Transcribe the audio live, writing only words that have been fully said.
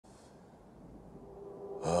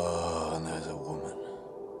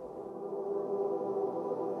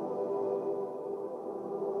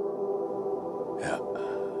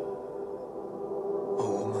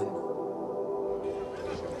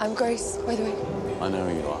I'm Grace, by the way. I know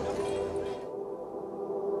who you are.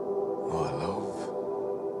 Oh, I love.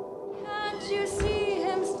 Can't you see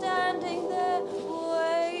him standing there,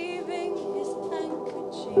 waving his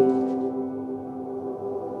handkerchief?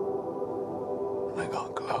 I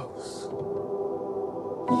got close.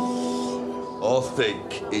 I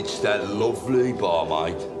think it's that lovely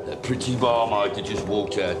barmaid, that pretty barmaid that just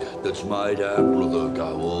walked out, that's made our brother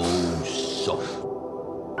go all soft.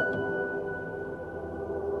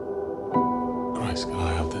 Grace, can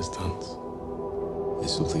I have this dance?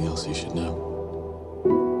 There's something else you should know.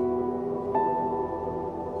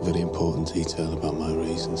 A very important detail about my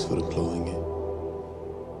reasons for employing you.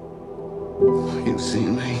 You've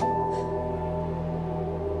seen me.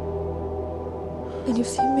 And you've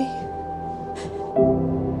seen me.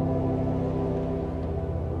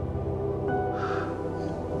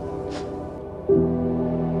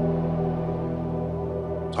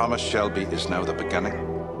 Thomas Shelby is now the beginning,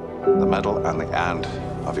 the middle and the end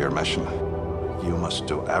of your mission. You must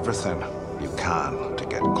do everything you can to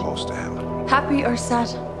get close to him. Happy or sad?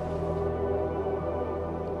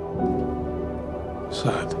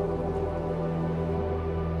 Sad.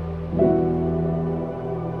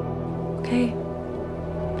 Okay.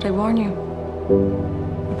 But I warn you,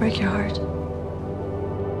 I'll break your heart.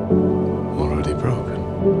 Already broken.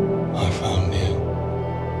 I found you.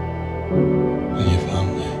 And you found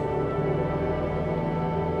me.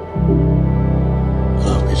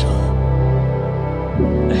 Love each other.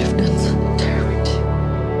 I've done something terrible to you.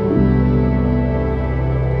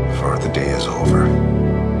 Before the day is over,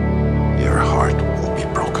 your heart will be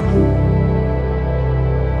broken.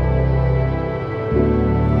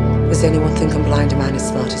 Was there any one thing can blind a man as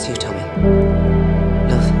smart as you, Tommy?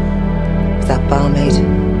 Love. Was that barmaid?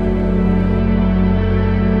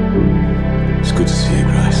 It's good to see you,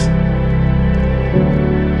 Grace.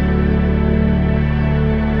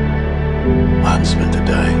 I hadn't spent a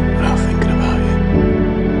day without thinking about you.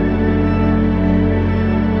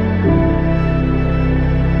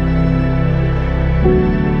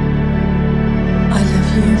 I love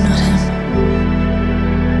you, not him.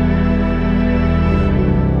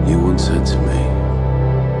 You once said to me,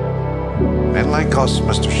 Men like us,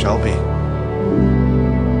 Mr. Shelby,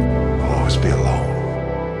 will always be alone.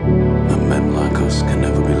 that men like us can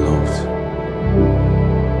never be loved.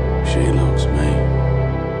 She loves me.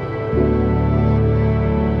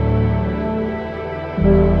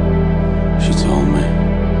 She told me.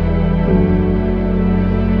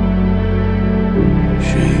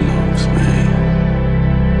 She loves me.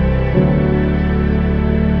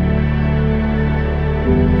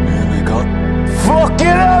 And I got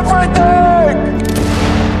fucking everything!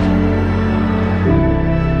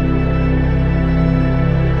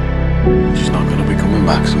 She's not gonna be coming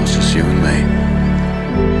back, so it's just you and me.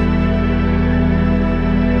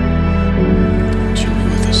 She'll be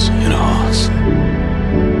with us in our hearts.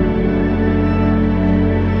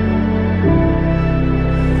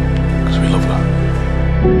 Because we love her.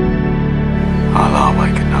 I'll lie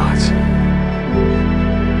awake at night.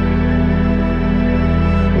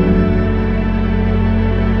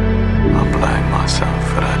 I'm blaming myself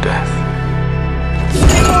for her death.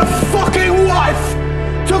 My fucking wife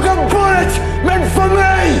took a bullet meant for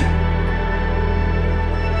me!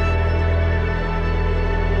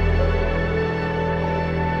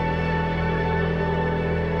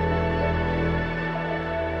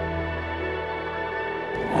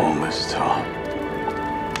 Oh, Miss Tom.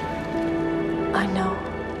 I know.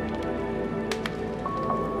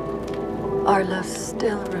 Our love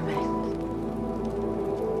still remains.